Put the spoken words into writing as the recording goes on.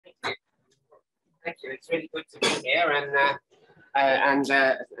you. It's really good to be here, and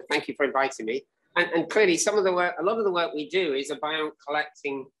thank you for inviting me. And clearly, some of the work, a lot of the work we do is about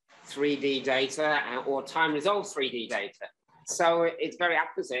collecting 3D data or time-resolved 3D data. So it's very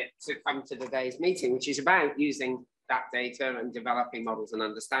apposite to come to today's meeting, which is about using that data and developing models and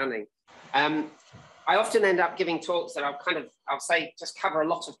understanding. I often end up giving talks that I'll say just cover a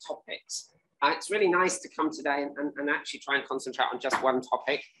lot of topics. It's really nice to come today and actually try and concentrate on just one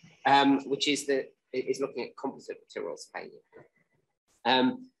topic, which is looking at composite materials failure.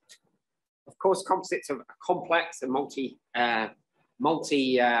 Of course, composites are complex and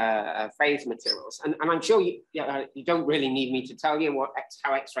multi-phase materials, and I'm sure you don't really need me to tell you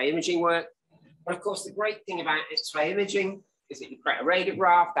how X-ray imaging works. But of course, the great thing about X-ray imaging is that you create a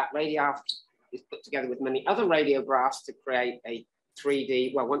radiograph. That radiograph is put together with many other radiographs to create a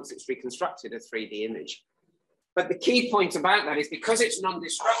 3D, well, once it's reconstructed, a 3D image. But the key point about that is because it's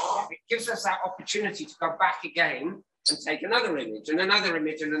non-destructive, it gives us that opportunity to go back again and take another image and another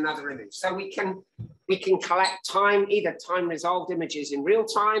image and another image. So we can collect either time-resolved images in real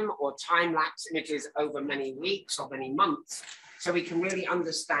time or time-lapse images over many weeks or many months. So we can really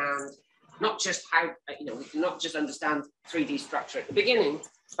understand not just how, we can not just understand 3D structure at the beginning,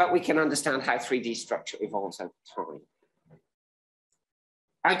 but we can understand how 3D structure evolves over time.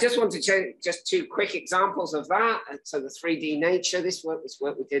 I just want to show just two quick examples of that. So the 3D nature, this work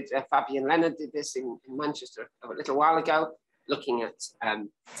we did, Fabian Leonard did this in Manchester a little while ago, looking at an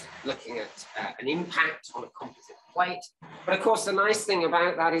impact on a composite plate. But of course, the nice thing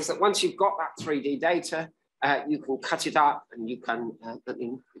about that is that once you've got that 3D data, you can cut it up and you can,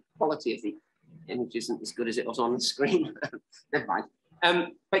 the quality of the image isn't as good as it was on the screen. Never mind.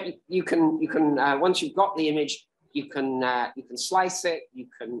 But you can once you've got the image, you can slice it, you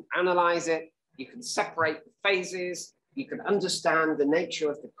can analyze it, you can separate the phases, you can understand the nature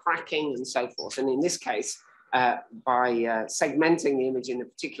of the cracking and so forth. And in this case, by segmenting the image in a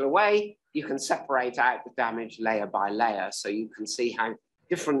particular way, you can separate out the damage layer by layer. So you can see how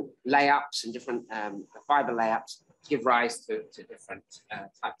different layups and different fiber layups give rise to different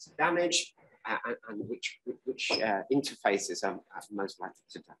types of damage and which interfaces are most likely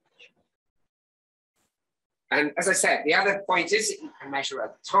to damage. And as I said, the other point is that you can measure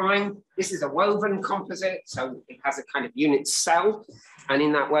over time. This is a woven composite, so it has a kind of unit cell. And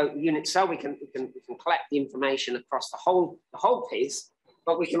in that unit cell, we can collect the information across the whole piece,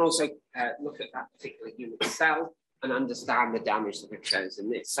 but we can also look at that particular unit cell and understand the damage that occurs in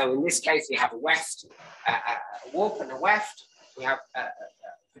this. So in this case, we have a weft, a warp and a weft. We have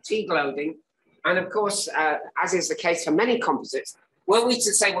fatigue loading. And of course, as is the case for many composites, were we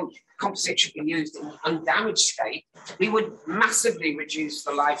to say, well, composite should be used in undamaged state, we would massively reduce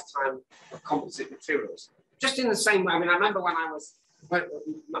the lifetime of composite materials. Just in the same way, I mean, I remember when I was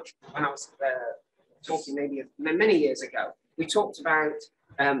talking maybe many years ago, we talked about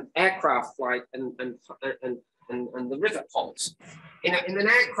aircraft flight and the rivet pods. In an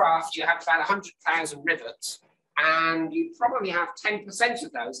aircraft, you have about 100,000 rivets, and you probably have 10%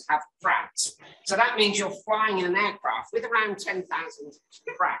 of those have cracks. So that means you're flying in an aircraft with around 10,000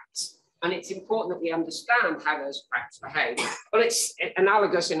 cracks. And it's important that we understand how those cracks behave. But it's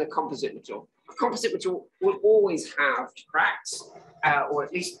analogous in a composite material. A composite material will always have cracks, or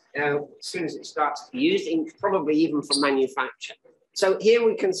at least as soon as it starts to be used, probably even from manufacture. So here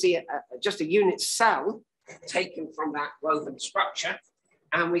we can see just a unit cell taken from that woven structure.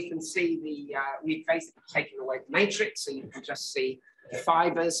 And we can see we've basically taken away the matrix, so you can just see the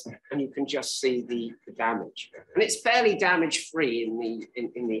fibers and you can just see the damage. And it's fairly damage-free in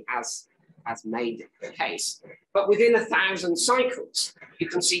the as made case. But within 1,000 cycles, you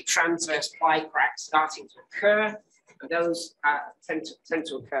can see transverse ply cracks starting to occur. And those tend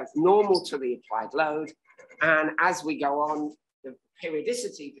to occur normal to the applied load. And as we go on, the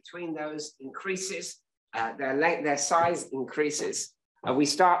periodicity between those increases, their size increases. We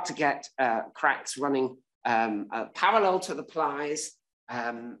start to get cracks running parallel to the plies.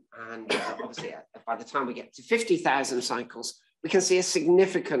 And obviously, by the time we get to 50,000 cycles, we can see a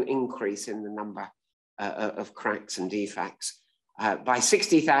significant increase in the number of cracks and defects. By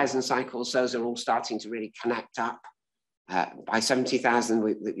 60,000 cycles, those are all starting to really connect up. By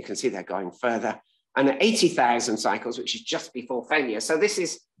 70,000, you can see they're going further. And at 80,000 cycles, which is just before failure. So this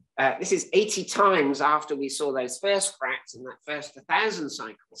is 80 times after we saw those first cracks in that first 1,000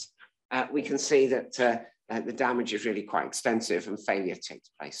 cycles. We can see that the damage is really quite extensive and failure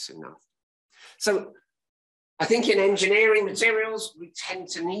takes place soon after. So I think in engineering materials, we tend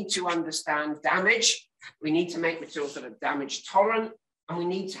to need to understand damage. We need to make materials that are damage tolerant, and we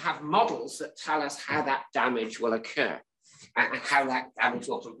need to have models that tell us how that damage will occur. and how that damage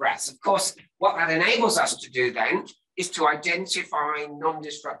will progress. Of course, what that enables us to do then is to identify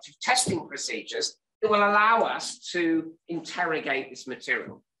non-destructive testing procedures that will allow us to interrogate this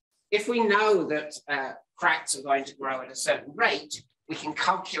material. If we know that cracks are going to grow at a certain rate, we can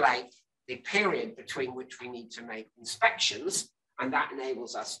calculate the period between which we need to make inspections, and that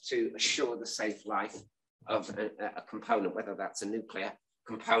enables us to assure the safe life of a component, whether that's a nuclear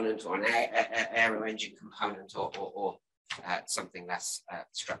component or an aero engine component or something less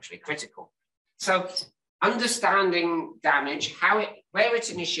structurally critical. So understanding damage, where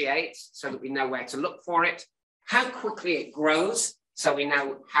it initiates so that we know where to look for it, how quickly it grows so we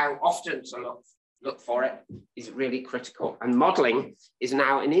know how often to look for it is really critical. And modeling is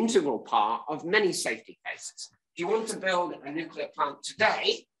now an integral part of many safety cases. If you want to build a nuclear plant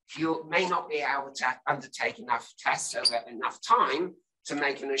today, you may not be able to undertake enough tests over enough time to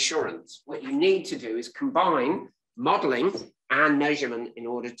make an assurance. What you need to do is combine modeling and measurement in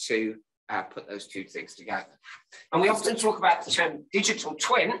order to put those two things together. And we often talk about the term digital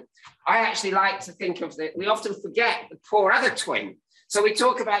twin. I actually like to think of we often forget the poor other twin. So we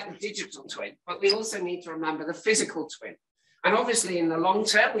talk about the digital twin, but we also need to remember the physical twin. And obviously in the long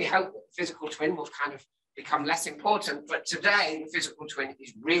term, we hope that the physical twin will kind of become less important, but today the physical twin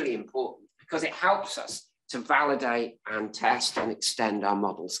is really important because it helps us to validate and test and extend our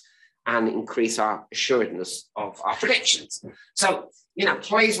models and increase our assuredness of our predictions. So, you know,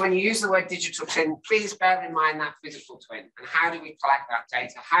 please, when you use the word digital twin, please bear in mind that physical twin and how do we collect that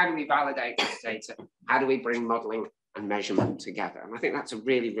data? How do we validate that data? How do we bring modeling and measurement together? And I think that's a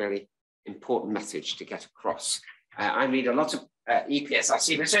really, really important message to get across. I read a lot of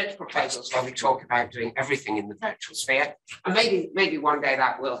EPSRC research proposals where we talk about doing everything in the virtual sphere. And maybe one day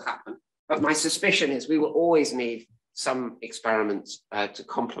that will happen. But my suspicion is we will always need some experiments to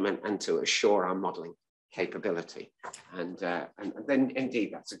complement and to assure our modeling capability. And then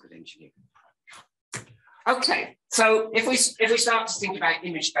indeed, that's a good engineering approach. Okay, so if we start to think about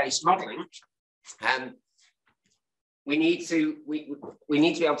image-based modeling, we need to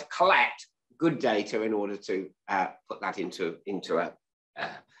be able to collect good data in order to put that into a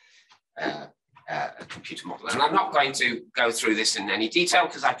computer model. And I'm not going to go through this in any detail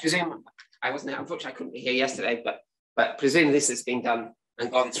because I presume unfortunately I couldn't be here yesterday, but presume this has been done and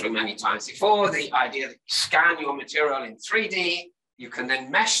gone through many times before. The idea that you scan your material in 3D, you can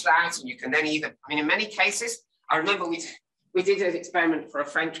then mesh that, and you can then either, I mean, in many cases, I remember we did an experiment for a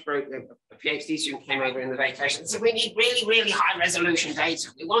French group, a PhD student came over in the vacation and said, we need really, really high resolution data.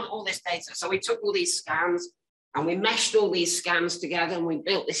 We want all this data. So we took all these scans and we meshed all these scans together and we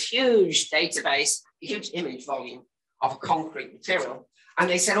built this huge database, huge image volume of a concrete material. And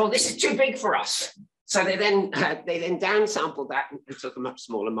they said, oh, this is too big for us. So they then downsampled that and took a much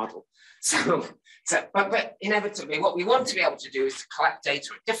smaller model. But inevitably, what we want to be able to do is to collect data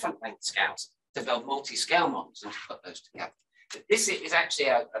at different length scales to build multi-scale models and to put those together. This is actually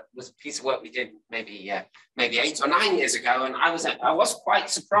was a piece of work we did maybe 8 or 9 years ago, and I was quite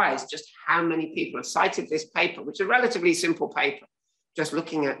surprised just how many people have cited this paper, which is a relatively simple paper, just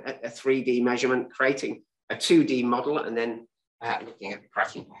looking at a 3D measurement, creating a 2D model, and then looking at the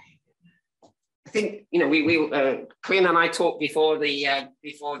cracking behavior. I think, you know, Quinn and I talked before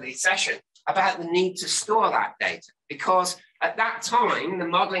the session about the need to store that data, because at that time, the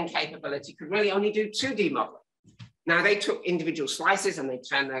modeling capability could really only do 2D modeling. Now, they took individual slices and they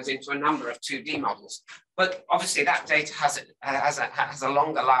turned those into a number of 2D models. But obviously, that data has a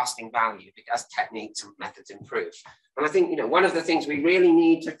longer lasting value because techniques and methods improve. And I think, you know, one of the things we really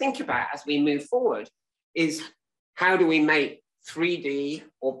need to think about as we move forward is how do we make 3D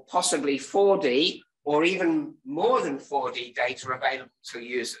or possibly 4D or even more than 4D data available to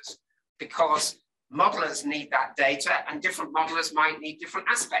users? Because modelers need that data and different modelers might need different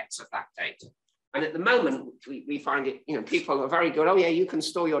aspects of that data. And at the moment, we find it, you know, people are very good. Oh yeah, you can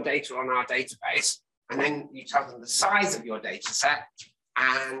store your data on our database. And then you tell them the size of your data set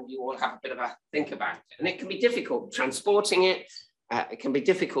and you all have a bit of a think about it. And it can be difficult transporting it. It can be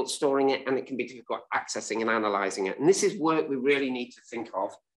difficult storing it, and it can be difficult accessing and analyzing it. And this is work we really need to think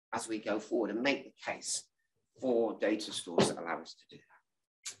of as we go forward and make the case for data stores that allow us to do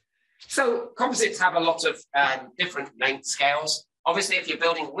that. So composites have a lot of different length scales. Obviously, if you're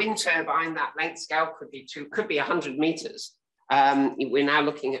building a wind turbine, that length scale could be 100 meters. We're now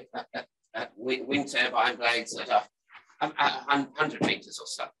looking at wind turbine blades that are 100 meters or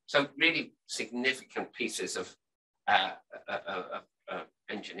so. So really significant pieces of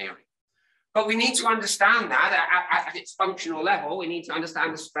engineering. But we need to understand that at its functional level. We need to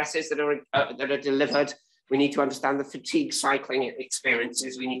understand the stresses that are delivered. We need to understand the fatigue cycling it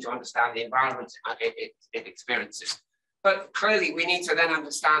experiences. We need to understand the environment it experiences. But clearly we need to then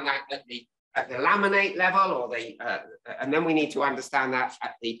understand that at the laminate level, or and then we need to understand that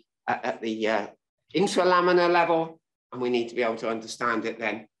at the intralaminar level, and we need to be able to understand it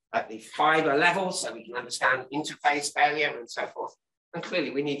then at the fiber level, so we can understand interface failure and so forth. And clearly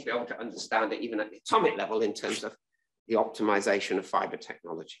we need to be able to understand it even at the atomic level in terms of the optimization of fiber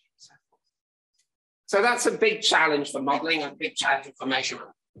technology and so forth. So that's a big challenge for modeling, a big challenge for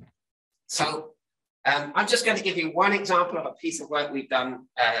measurement. So I'm just going to give you one example of a piece of work we've done.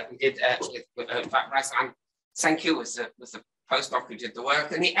 We did with in fact, Royce and Senku was the postdoc who did the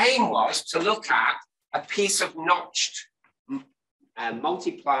work, and the aim was to look at a piece of notched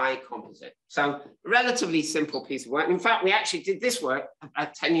multiply composite. So relatively simple piece of work. In fact, we actually did this work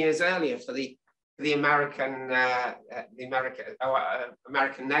 10 years earlier for the American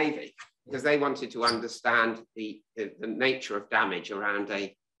Navy, because they wanted to understand the nature of damage around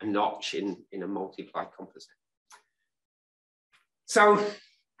a notch in a multiply composite. So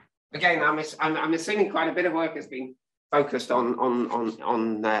again, I'm assuming quite a bit of work has been focused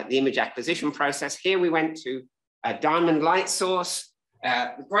on the image acquisition process. Here we went to a diamond light source.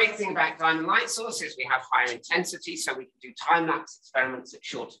 The great thing about diamond light source is we have higher intensity, so we can do time-lapse experiments at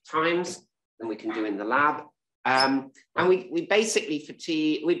shorter times than we can do in the lab. And we basically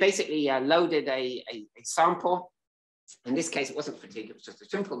loaded a sample. In this case, it wasn't fatigue, it was just a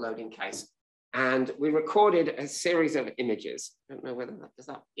simple loading case. And we recorded a series of images. I don't know whether that does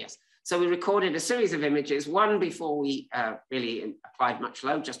that. Yes. So we recorded a series of images, one before we really applied much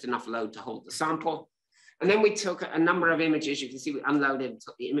load, just enough load to hold the sample. And then we took a number of images. You can see we unloaded and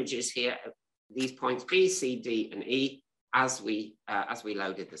took the images here at these points B, C, D, and E as we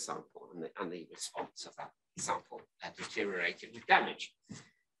loaded the sample, and the response of that sample deteriorated with damage.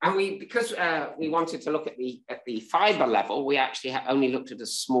 And because we wanted to look at the fiber level, we actually only looked at a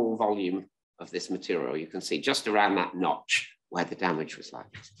small volume of this material. You can see just around that notch where the damage was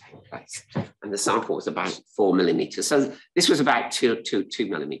likely to take place. And the sample was about 4 millimeters. So this was about 2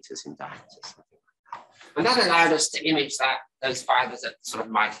 millimeters in diameter. And that allowed us to image those fibers at sort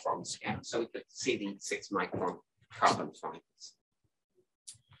of micron scale. So we could see the 6 micron carbon fibers.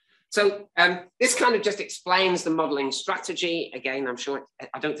 So this kind of just explains the modeling strategy. Again,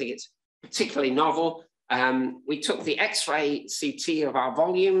 I don't think it's particularly novel. We took the X-ray CT of our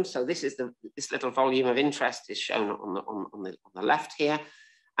volume. So this is this little volume of interest is shown on the left here.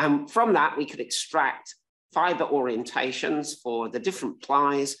 And from that, we could extract fiber orientations for the different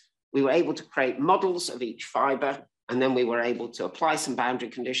plies. We were able to create models of each fiber, and then we were able to apply some boundary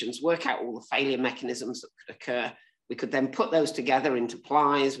conditions, work out all the failure mechanisms that could occur. We could then put those together into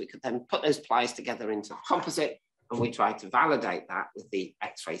plies. We could then put those plies together into composite, and we tried to validate that with the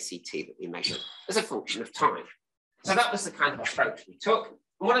X-ray CT that we measured as a function of time. So that was the kind of approach we took.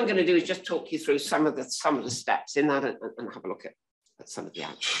 And what I'm going to do is just talk you through some of the steps in that and have a look at some of the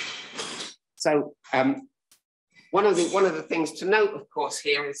outcomes. So one of the things to note, of course,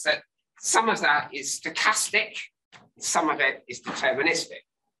 here is that some of that is stochastic, some of it is deterministic.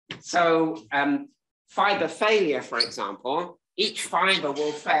 So fiber failure, for example, each fiber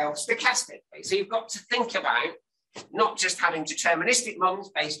will fail stochastically. So you've got to think about not just having deterministic models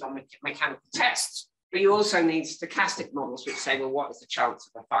based on mechanical tests, but you also need stochastic models which say, well, what is the chance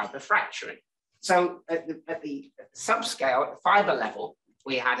of a fiber fracturing? So at the subscale, at the fiber level,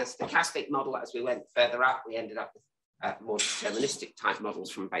 we had a stochastic model. As we went further up, we ended up with more deterministic type models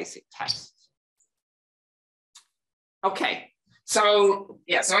from basic tests. Okay, so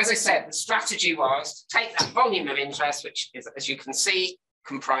yeah, so as I said, the strategy was to take that volume of interest, which is, as you can see,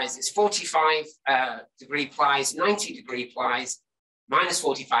 comprises 45 degree plies, 90 degree plies, minus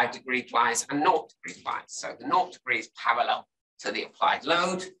 45 degree plies, and 0 degree plies. So the 0 degree is parallel to the applied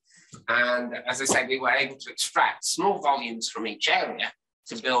load. And as I said, we were able to extract small volumes from each area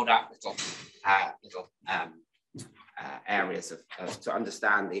to build up little areas to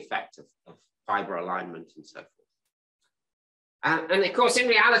understand the effect of fiber alignment and so forth. And of course, in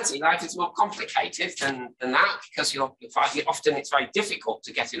reality, life is more complicated than that, because often it's very difficult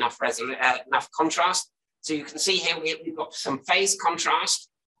to get enough contrast. So you can see here we've got some phase contrast.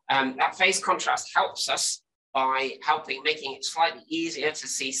 That phase contrast helps us by making it slightly easier to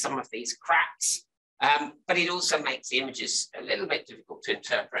see some of these cracks. But it also makes the images a little bit difficult to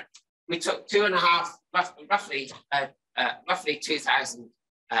interpret. We took roughly 2,000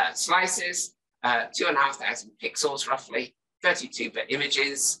 slices, 2,500 pixels roughly, 32-bit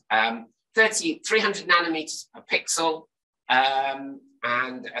images, 300 nanometers per pixel,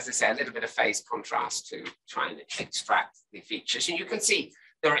 and as I say, a little bit of phase contrast to try and extract the features. And you can see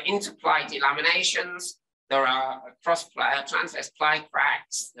there are interply delaminations, there are transverse ply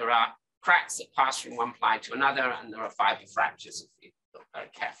cracks, there are cracks that pass from one ply to another, and there are fiber fractures if you look very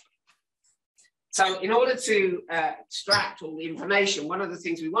carefully. So in order to extract all the information, one of the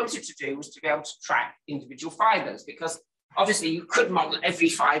things we wanted to do was to be able to track individual fibers, because obviously you could model every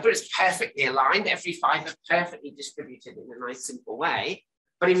fiber as perfectly aligned, every fiber perfectly distributed in a nice simple way.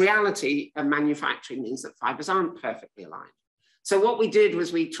 But in reality, manufacturing means that fibers aren't perfectly aligned. So what we did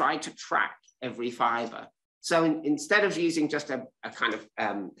was we tried to track every fiber. So instead of using just a kind of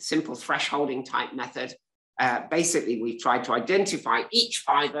simple thresholding type method, basically we tried to identify each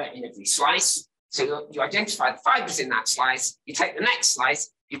fiber in every slice. So you identify the fibers in that slice, you take the next slice,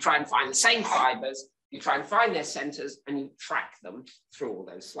 you try and find the same fibers, you try and find their centers, and you track them through all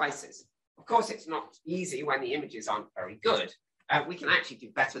those slices. Of course, it's not easy when the images aren't very good. We can actually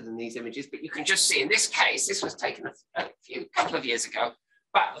do better than these images, but you can just see in this case, this was taken a few years ago,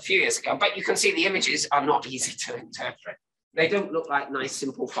 but you can see the images are not easy to interpret. They don't look like nice,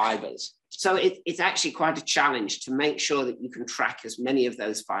 simple fibers. So it's actually quite a challenge to make sure that you can track as many of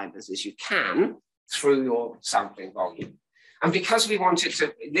those fibers as you can through your sampling volume. And because we wanted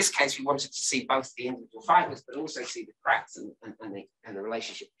to, in this case, we wanted to see both the individual fibers, but also see the cracks and the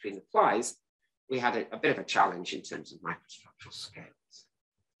relationship between the plies, we had a bit of a challenge in terms of microstructural scales.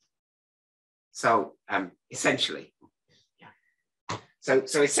 So essentially,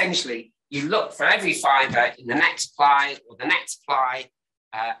 So essentially, you look for every fiber in the next ply or the next ply.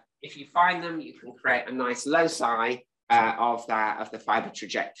 If you find them, you can create a nice loci of the fiber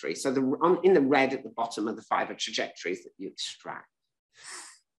trajectory. So in the red at the bottom of the fiber trajectories that you extract.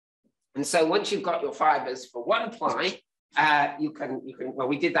 And so once you've got your fibers for one ply, well,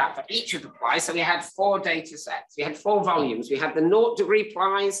 we did that for each of the plies. So we had 4 data sets. We had 4 volumes. We had the 0-degree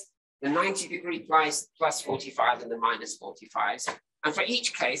plies, the 90-degree plies, plus 45 and the minus 45s. And for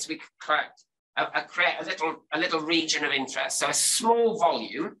each case, we could create a little region of interest. So a small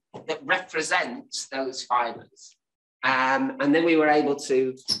volume that represents those fibers. And then we were able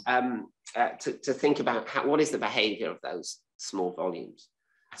to think about what is the behavior of those small volumes.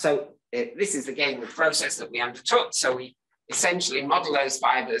 So this is again the process that we undertook. So we essentially model those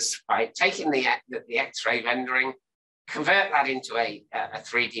fibers by taking the X-ray rendering, convert that into a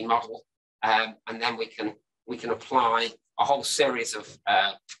 3D model, and then we can apply a whole series of,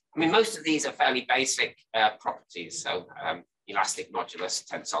 I mean, most of these are fairly basic properties. So elastic modulus,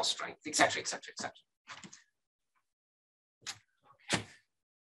 tensile strength, et cetera, et cetera, et cetera.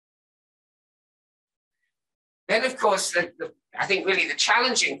 Then, of course, I think really the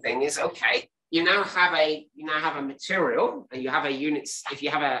challenging thing is, okay, you now have a material, and you have a unit. If you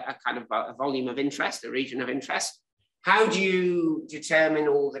have a kind of a volume of interest, a region of interest, how do you determine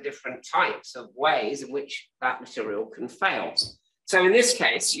all the different types of ways in which that material can fail? So in this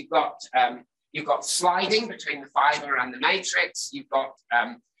case, you've got sliding between the fiber and the matrix. You've got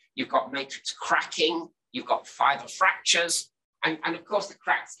matrix cracking. You've got fiber fractures. And of course, the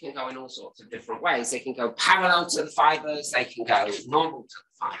cracks can go in all sorts of different ways. They can go parallel to the fibers. They can go normal to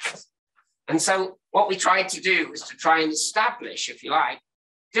the fibers. And so what we tried to do was to try and establish, if you like,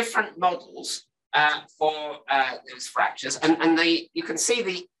 different models for those fractures. And you can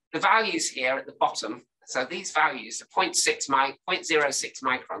see the values here at the bottom. So these values are 0.06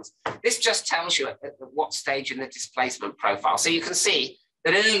 microns. This just tells you at what stage in the displacement profile. So you can see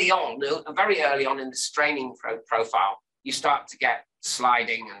that early on, very early on in the straining profile, you start to get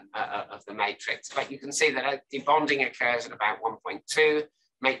sliding of the matrix. But you can see that debonding occurs at about 1.2,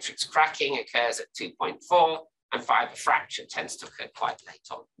 matrix cracking occurs at 2.4, and fiber fracture tends to occur quite late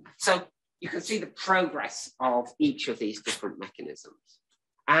on. So you can see the progress of each of these different mechanisms.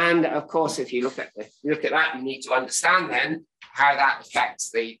 And of course, if you look at that, you need to understand then how that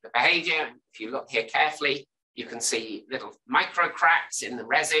affects the behavior. If you look here carefully, you can see little micro cracks in the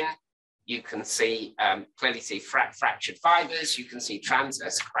resin. You can see clearly see fractured fibers. You can see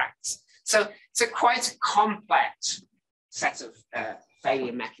transverse cracks. So it's quite a complex set of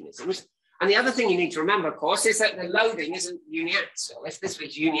failure mechanisms. And the other thing you need to remember, of course, is that the loading isn't uniaxial. If this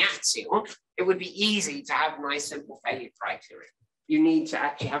was uniaxial, it would be easy to have nice simple failure criteria. You need to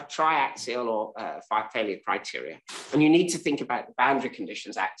actually have triaxial or failure criteria. And you need to think about the boundary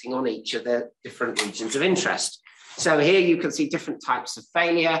conditions acting on each of the different regions of interest. So here you can see different types of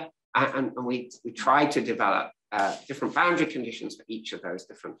failure. And we tried to develop different boundary conditions for each of those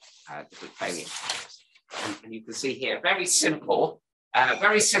different failure types. And you can see here, very simple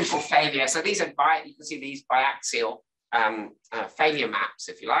failure. So these are you can see these biaxial failure maps,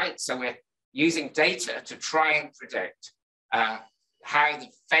 if you like. So we're using data to try and predict how the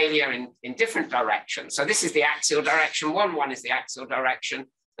failure in different directions. So this is the axial direction. One is the axial direction.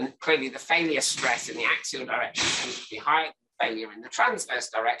 And clearly the failure stress in the axial direction tends to be higher than failure in the transverse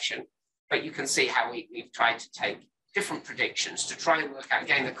direction. but you can see how we've tried to take different predictions to try and work out,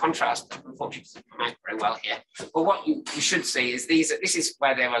 again, the contrast unfortunately doesn't come out very well here. But what you should see is this is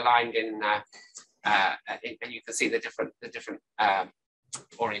where they're aligned in, and you can see the different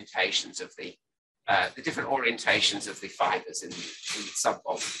orientations of the fibers in the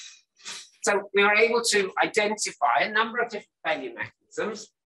sub-volume. So we were able to identify a number of different failure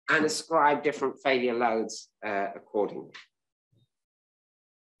mechanisms and ascribe different failure loads accordingly.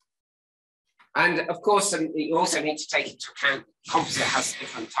 And of course, you also need to take into account composite has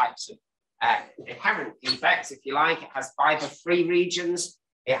different types of inherent defects, if you like. It has fiber-free regions,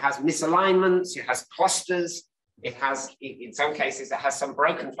 it has misalignments, it has clusters, it has, in some cases, it has some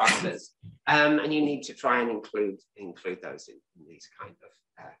broken fibers, and you need to try and include those in these kind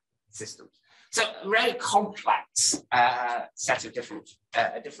of systems. So a very complex set of different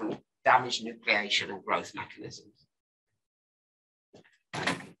damage nucleation and growth mechanisms.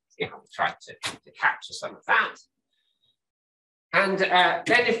 I'll try to capture some of that. And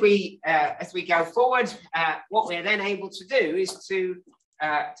then if we, as we go forward, what we're then able to do is to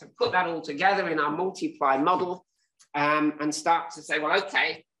put that all together in our multiply model and start to say, well,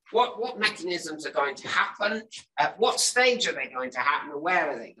 okay, what mechanisms are going to happen? At what stage are they going to happen? And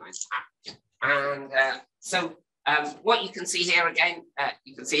where are they going to happen? And so what you can see here again,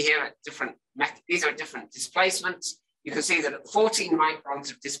 you can see here at these are different displacements. You can see that at 14 microns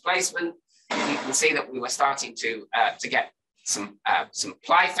of displacement, you can see that we were starting to get some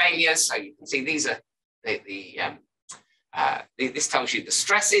ply failures. So you can see these are this tells you the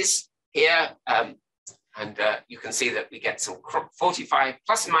stresses here, and you can see that we get some 45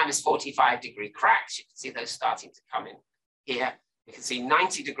 plus or minus 45 degree cracks. You can see those starting to come in here. You can see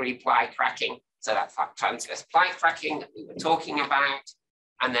 90-degree ply cracking. So that's that transverse ply cracking that we were talking about,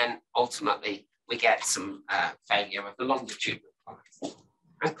 and then ultimately we get some failure of the longitudinal plies.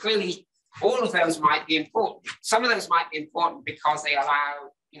 And clearly, all of those might be important. Some of those might be important because they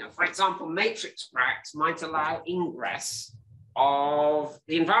allow, for example, matrix cracks might allow ingress of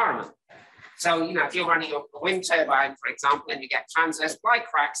the environment. So, if you're running a wind turbine, for example, and you get transverse ply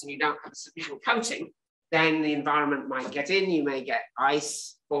cracks and you don't have a sufficient coating, then the environment might get in. You may get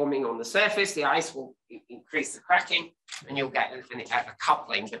ice forming on the surface. The ice will increase the cracking, and you'll get a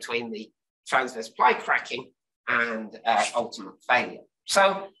coupling between the transverse ply cracking and ultimate failure.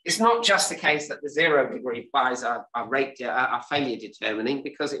 So it's not just the case that the 0-degree plies are failure determining,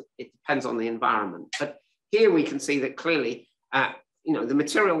 because it depends on the environment. But here we can see that clearly, the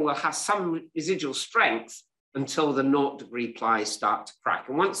material will have some residual strength until the 0-degree plies start to crack.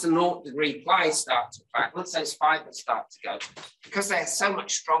 And once the 0-degree plies start to crack, once those fibers start to go, because they're so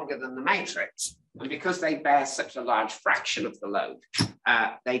much stronger than the matrix, and because they bear such a large fraction of the load,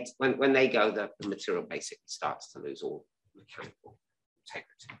 when they go, the material basically starts to lose all mechanical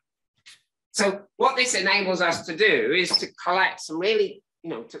integrity. So what this enables us to do is to collect some really,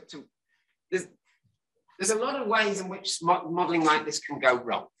 there's a lot of ways in which modeling like this can go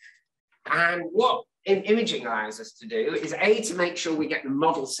wrong. And what imaging allows us to do is to make sure we get the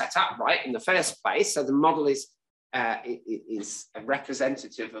model set up right in the first place. So the model is a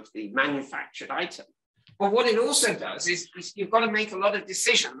representative of the manufactured item. But what it also does is you've got to make a lot of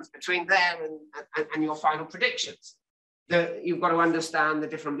decisions between there and your final predictions. You've got to understand the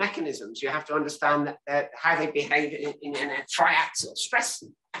different mechanisms. You have to understand how they behave in a triaxial stress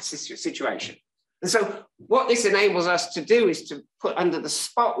situation. And so what this enables us to do is to put under the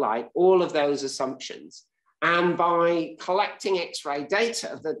spotlight all of those assumptions. And by collecting X-ray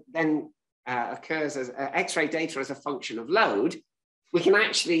data that then occurs as X-ray data as a function of load, we can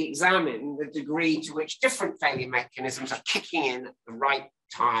actually examine the degree to which different failure mechanisms are kicking in at the right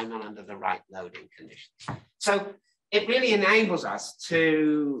time and under the right loading conditions. So it really enables us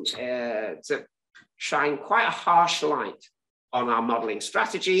to shine quite a harsh light on our modeling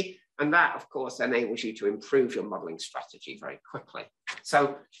strategy. And that, of course, enables you to improve your modeling strategy very quickly.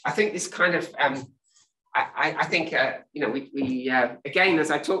 So I think this kind of, I think, again,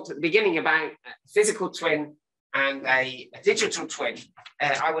 as I talked at the beginning about physical twin and a digital twin,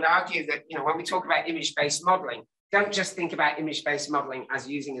 I would argue that, when we talk about image-based modeling, don't just think about image-based modeling as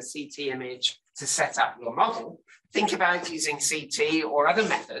using a CT image to set up your model. Think about using CT or other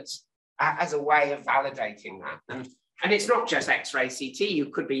methods as a way of validating that. And it's not just X-ray CT. You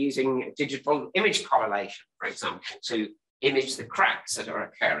could be using digital image correlation, for example, to image the cracks that are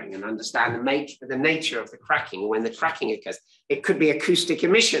occurring and understand the nature of the cracking when the cracking occurs. It could be acoustic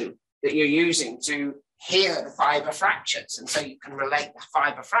emission that you're using to hear the fiber fractures. And so you can relate the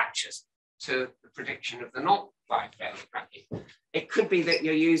fiber fractures to the prediction of the not live failure tracking. It could be that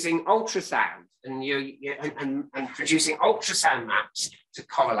you're using ultrasound and and producing ultrasound maps to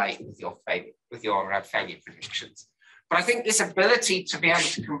correlate with your failure predictions. But I think this ability to be able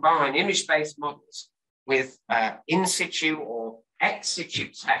to combine image-based models with in situ or ex situ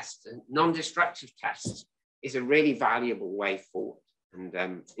tests and non-destructive tests is a really valuable way forward. And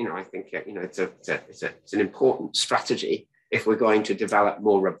I think it's an important strategy if we're going to develop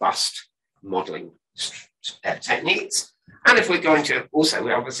more robust modeling techniques. And if we're going to also,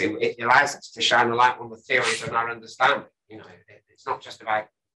 obviously, it allows us to shine a light on the theories and our understanding. It's not just about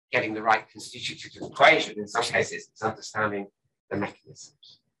getting the right constitutive equation. In some cases, it's understanding the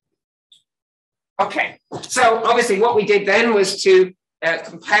mechanisms. Okay, so obviously what we did then was to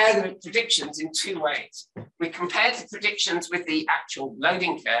compare the predictions in two ways. We compared the predictions with the actual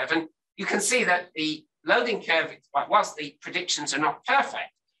loading curve, and you can see that the loading curve, whilst the predictions are not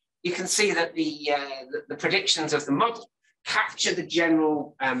perfect, you can see that the predictions of the model capture the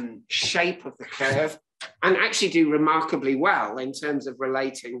general shape of the curve and actually do remarkably well in terms of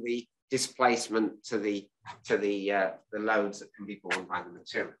relating the displacement to the loads that can be borne by the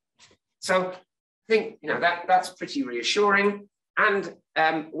material. So I think that's pretty reassuring. And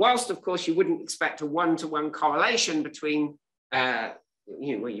whilst of course you wouldn't expect a one-to-one correlation between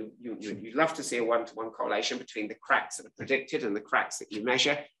you'd love to see a one-to-one correlation between the cracks that are predicted and the cracks that you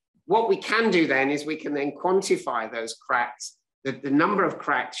measure. What we can do then is we can then quantify those cracks, the number of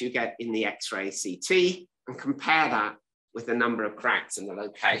cracks you get in the X-ray CT, and compare that with the number of cracks and the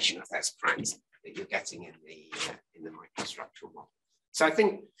location of those cracks that you're getting in the microstructural model. So I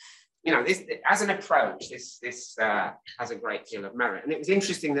think, this as an approach, this has a great deal of merit. And it was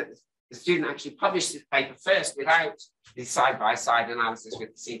interesting that the student actually published this paper first without the side-by-side analysis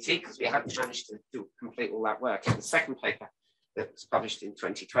with the CT, because we hadn't managed to complete all that work. And the second paper that was published in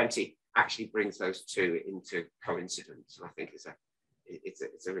 2020 actually brings those two into coincidence. And I think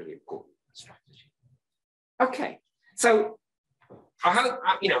it's a really important strategy. Okay, so I hope,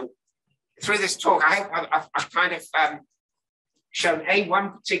 through this talk, I hope I've kind of shown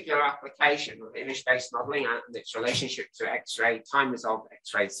one particular application of image-based modeling and its relationship to X-ray, time-resolved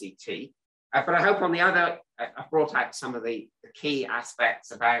X-ray CT. But I hope on the other, I've brought out some of the key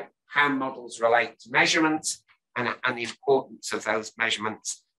aspects about how models relate to measurements and the importance of those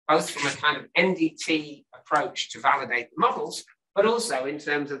measurements, both from a kind of NDT approach to validate the models, but also in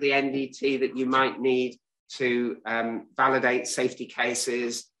terms of the NDT that you might need to validate safety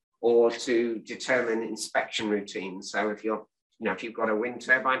cases or to determine inspection routines. So if you've got a wind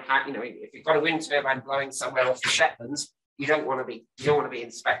turbine, if you've got a wind turbine blowing somewhere off the Shetlands, you don't want to be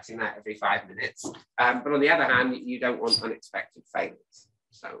inspecting that every 5 minutes. But on the other hand, you don't want unexpected failures.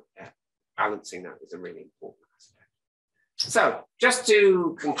 So balancing that is a really important aspect. So just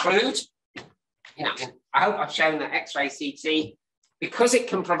to conclude, I hope I've shown that X-ray CT, because it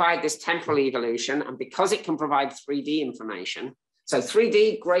can provide this temporal evolution and because it can provide 3D information. So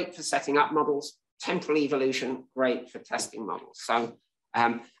 3D, great for setting up models. Temporal evolution, great for testing models. So,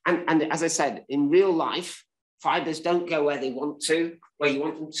 and as I said, in real life, fibers don't go where you want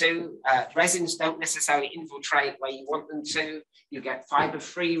them to. Resins don't necessarily infiltrate where you want them to. You get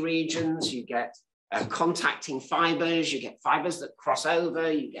fiber-free regions, you get contacting fibers, you get fibers that cross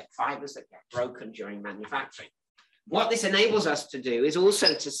over, you get fibers that get broken during manufacturing. What this enables us to do is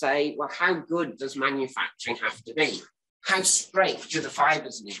also to say, well, how good does manufacturing have to be? How straight do the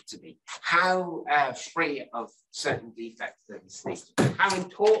fibers need to be? How free of certain defects does this need to be? How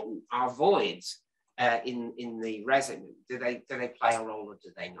important are voids in the resin? Do they play a role or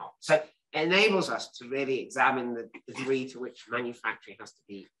do they not? So it enables us to really examine the degree to which manufacturing has to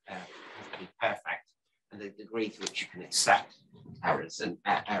be perfect and the degree to which you can accept errors in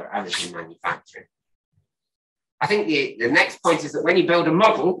manufacturing. I think the next point is that when you build a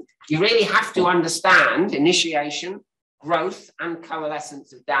model, you really have to understand initiation, growth, and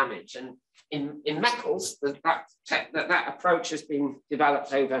coalescence of damage. And in metals, that approach has been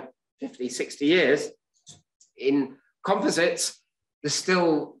developed over 50, 60 years. In composites, there's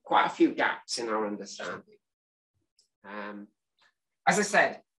still quite a few gaps in our understanding. As I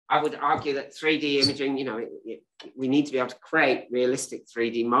said, I would argue that 3D imaging, we need to be able to create realistic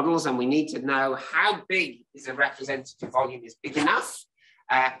 3D models, and we need to know how big is a representative volume is big enough.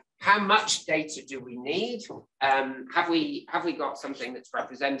 How much data do we need? Have we got something that's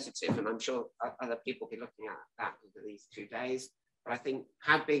representative? And I'm sure other people will be looking at that over these 2 days. But I think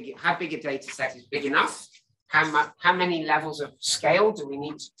how big a data set is big enough? How many levels of scale do we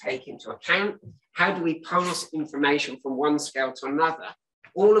need to take into account? How do we pass information from one scale to another?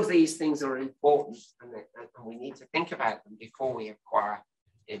 All of these things are important, and we need to think about them before we acquire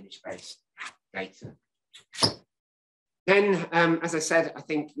image-based data. Then, as I said, I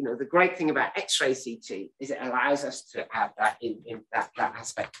think the great thing about X-ray CT is it allows us to add that in that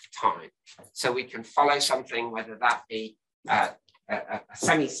aspect of time, so we can follow something, whether that be a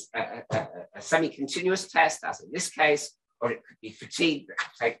semi-continuous test, as in this case, or it could be fatigue that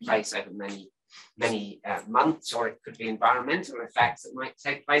could take place over many months, or it could be environmental effects that might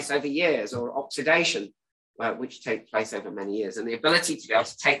take place over years, or oxidation, which take place over many years, and the ability to be able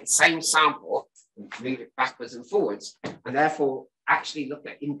to take the same sample and move it backwards and forwards, and therefore actually look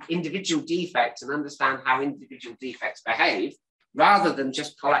at individual defects and understand how individual defects behave, rather than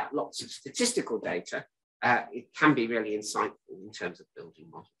just collect lots of statistical data. It can be really insightful in terms of building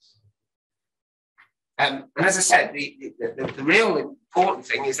models. And as I said, the real important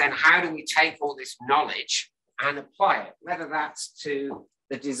thing is then how do we take all this knowledge and apply it, whether that's to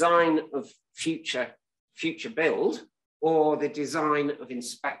the design of future build or the design of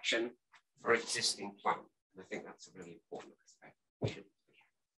inspection for existing plant. And I think that's a really important aspect.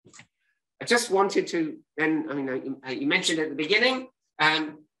 I just wanted to then, you mentioned at the beginning,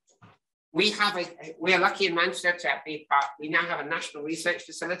 we are lucky in Manchester to be part. We now have a national research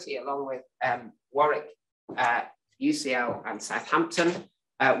facility along with Warwick, UCL and Southampton.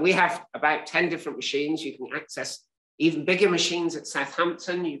 We have about 10 different machines. You can access even bigger machines at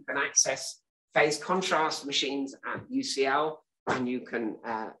Southampton. You can access phase contrast machines at UCL, and you can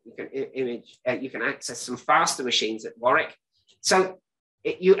access some faster machines at Warwick. So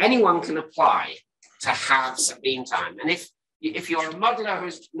anyone can apply to have some beam time. And if you're a modeler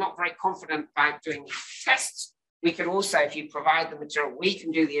who's not very confident about doing tests, we can also, if you provide the material, we can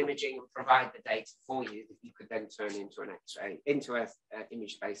do the imaging and provide the data for you that you could then turn into an X-ray, into an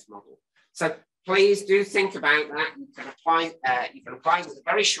image-based model. So please do think about that. You can apply with a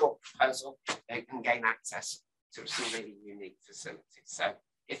very short proposal and can gain access to some really unique facilities. So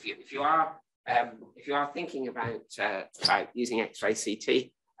if you are thinking about using X-ray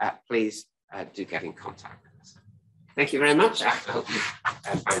CT, please do get in contact with us. Thank you very much. I hope you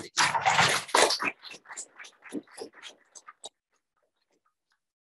found it.